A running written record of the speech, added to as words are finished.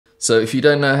So if you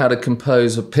don't know how to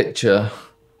compose a picture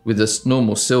with a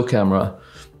normal still camera,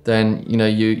 then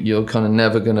you're kind of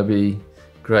never going to be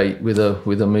great with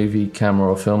a movie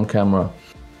camera or film camera.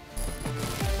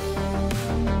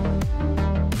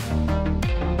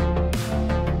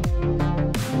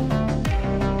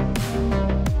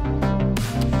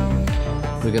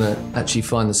 We're going to actually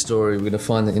find the story, we're going to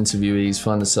find the interviewees,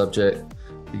 find the subject,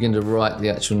 begin to write the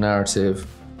actual narrative,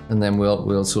 and then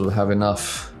we'll sort of have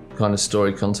enough kind of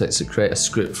story context to create a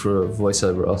script for a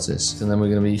voiceover artist. And then we're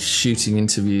going to be shooting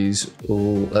interviews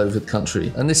all over the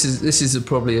country. And this is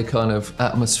probably a kind of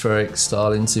atmospheric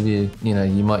style interview.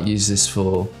 You might use this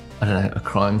for, I don't know, a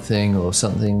crime thing or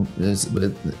something that's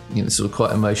sort of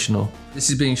quite emotional. This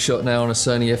is being shot now on a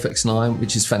Sony FX9,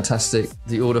 which is fantastic.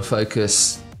 The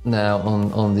autofocus now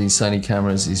on these Sony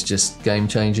cameras is just game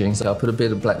changing. So I'll put a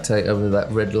bit of black tape over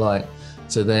that red light,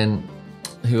 so then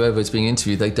whoever's being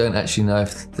interviewed, they don't actually know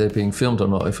if they're being filmed or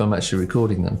not, if I'm actually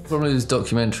recording them. The problem with this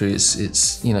documentary,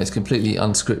 it's completely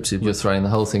unscripted. You're throwing the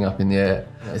whole thing up in the air.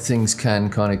 Things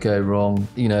can kind of go wrong.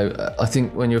 I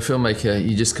think when you're a filmmaker,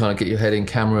 you just kind of get your head in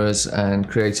cameras and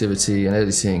creativity and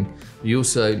editing. You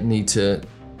also need to,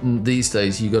 these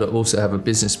days, you've got to also have a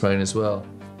business brain as well.